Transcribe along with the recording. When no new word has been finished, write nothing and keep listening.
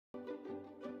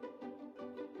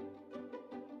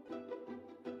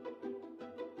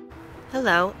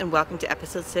Hello and welcome to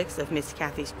episode 6 of Miss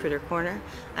Cathy's Critter Corner.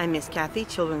 I'm Miss Cathy,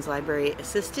 Children's Library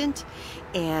Assistant,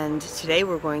 and today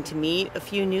we're going to meet a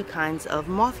few new kinds of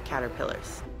moth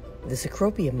caterpillars. The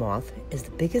cecropia moth is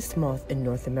the biggest moth in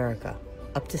North America,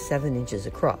 up to 7 inches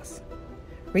across.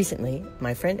 Recently,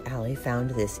 my friend Allie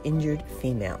found this injured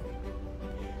female.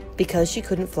 Because she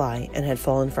couldn't fly and had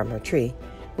fallen from her tree,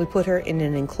 we put her in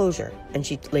an enclosure and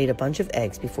she laid a bunch of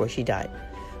eggs before she died.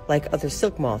 Like other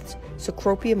silk moths,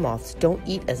 cecropia moths don't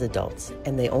eat as adults,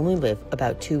 and they only live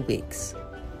about 2 weeks.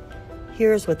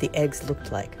 Here's what the eggs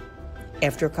looked like.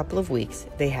 After a couple of weeks,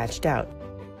 they hatched out.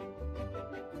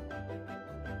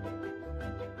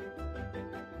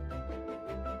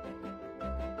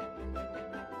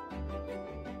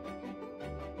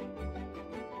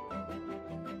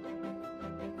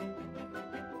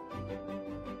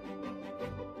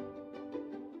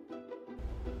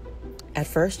 At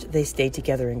first, they stayed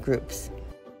together in groups.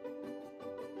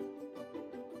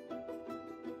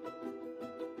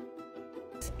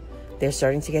 They're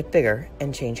starting to get bigger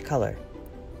and change color.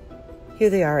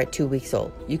 Here they are at 2 weeks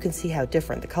old. You can see how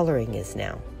different the coloring is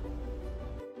now.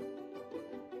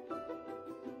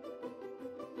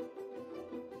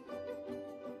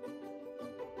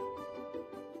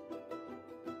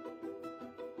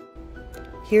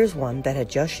 Here's one that had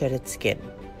just shed its skin.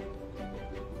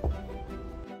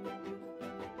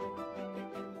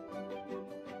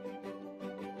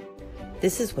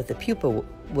 This is what the pupa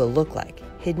will look like,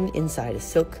 hidden inside a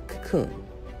silk cocoon,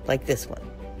 like this one.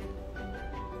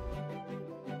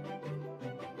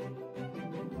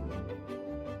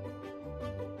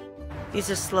 These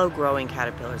are slow-growing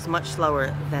caterpillars, much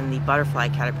slower than the butterfly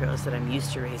caterpillars that I'm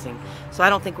used to raising, so I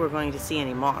don't think we're going to see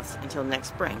any moths until next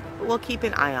spring, but we'll keep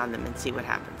an eye on them and see what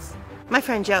happens. My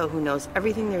friend Joe, who knows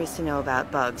everything there is to know about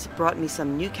bugs, brought me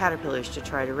some new caterpillars to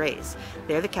try to raise.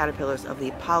 They're the caterpillars of the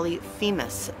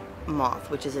polyphemus moth,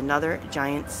 which is another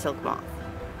giant silk moth.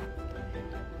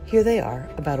 Here they are,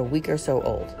 about a week or so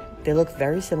old. They look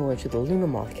very similar to the Luna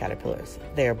moth caterpillars.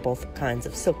 They are both kinds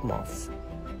of silk moths.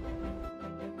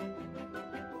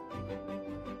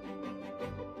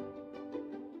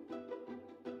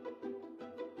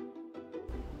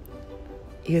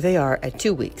 Here they are at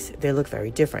 2 weeks. They look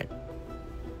very different.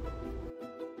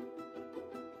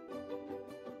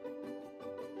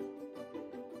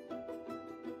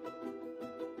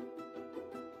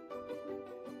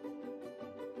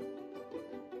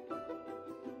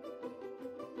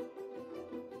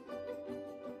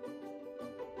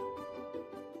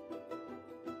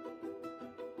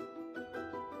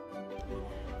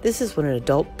 This is what an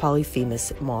adult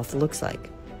polyphemus moth looks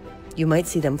like. You might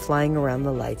see them flying around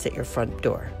the lights at your front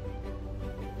door.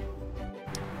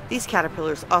 These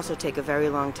caterpillars also take a very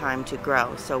long time to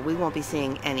grow, so we won't be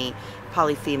seeing any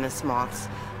polyphemus moths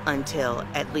until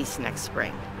at least next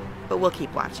spring. But we'll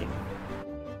keep watching.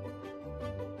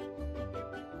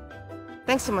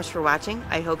 Thanks so much for watching.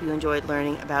 I hope you enjoyed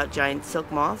learning about giant silk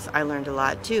moths. I learned a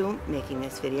lot too making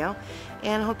this video,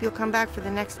 and I hope you'll come back for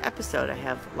the next episode. I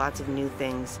have lots of new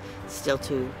things still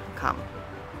to come.